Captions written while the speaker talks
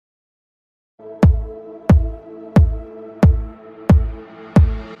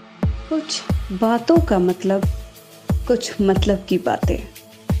कुछ बातों का मतलब, कुछ मतलब की बातें।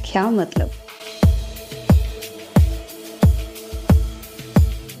 क्या मतलब?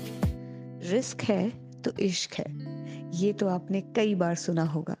 रिस्क है तो इश्क है, ये तो आपने कई बार सुना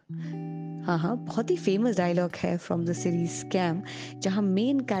होगा। हाँ हाँ, बहुत ही फेमस डायलॉग है फ्रॉम द सीरीज स्कैम, जहाँ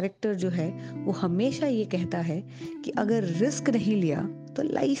मेन कैरेक्टर जो है वो हमेशा ये कहता है कि अगर रिस्क नहीं लिया तो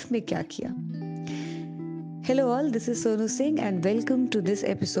लाइफ में क्या किया। Hello all, this is Sonu Singh and welcome to this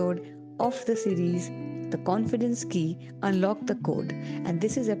episode of the series The Confidence Key Unlock the Code, and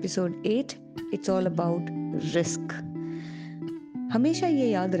this is episode 8. It's all about risk. हमेशा ये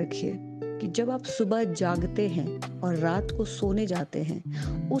याद रखिए कि जब आप सुबह जागते हैं और रात को सोने जाते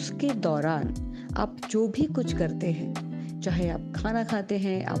हैं, उसके दौरान आप जो भी कुछ करते हैं, चाहे आप खाना खाते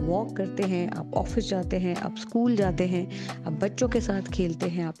हैं, आप वॉक करते हैं, आप ऑफिस जाते हैं, आप स्कूल जाते हैं, आप बच्चों के साथ खेलते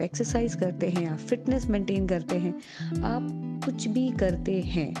हैं, आप एक्सरसाइज करते हैं, आप फिटनेस मेंटेन करते हैं, आप कुछ भी करते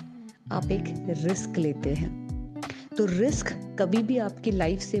हैं, आप एक रिस्क लेते हैं। तो रिस्क कभी भी आपकी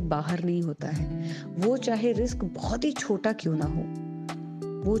लाइफ से बाहर नहीं होता है। वो चाहे रिस्क बहुत ही छोटा क्यों ना हो,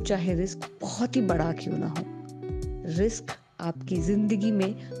 वो चाहे रिस्क बहुत ही बड़ा क्यों ना हो, रिस्क आपकी जिंदगी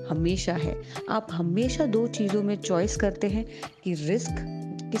में हमेशा है। आप हमेशा दो चीजों में चॉइस करते हैं कि रिस्क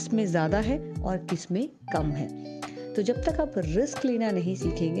किस में ज्यादा है और किस में कम है। तो जब तक आप रिस्क लेना नहीं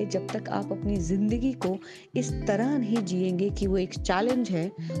सीखेंगे, जब तक आप अपनी जिंदगी को इस तरह नहीं जिएंगे कि वो एक चैलेंज है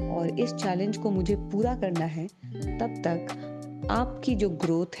और इस चैलेंज को मुझे पूरा करना है, तब तक आपकी जो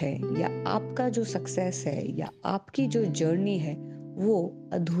ग्रोथ है या आपका जो सक्सेस है या आपकी जो जर्नी है वो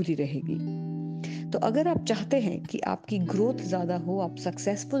अधूरी रहेगी। तो अगर आप चाहते हैं कि आपकी ग्रोथ ज़्यादा हो, आप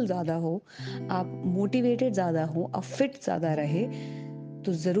सक्सेसफुल ज़्यादा हो, आप मोटिवेटेड ज़्यादा हो, आप फिट ज़्यादा रहे,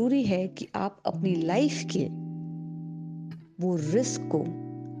 तो ज़रूरी है कि आप अपनी लाइफ के वो रिस्क को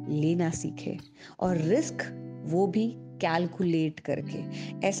लेना सीखें, और रिस्क वो भी कैलकुलेट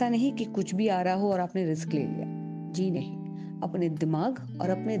करके। ऐसा नहीं कि कुछ भी आ रहा हो और आपने रिस्क ले लिया, जी नहीं। अपने दिमाग और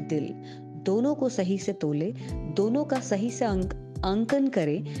अपने दिल दोनों को सही से तोले, दोनों का सही से अंकन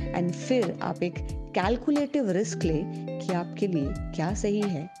करें, एंड फिर आप एक कैलकुलेटिव रिस्क ले कि आपके लिए क्या सही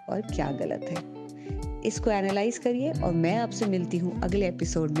है और क्या गलत है। इसको एनालाइज करिए और मैं आपसे मिलती हूँ अगले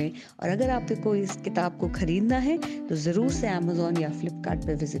एपिसोड में। और अगर आपको इस किताब को खरीदना है तो ज़रूर से अमेज़न या फ्लिपकार्ट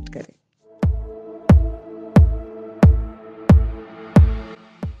पे विजिट करें।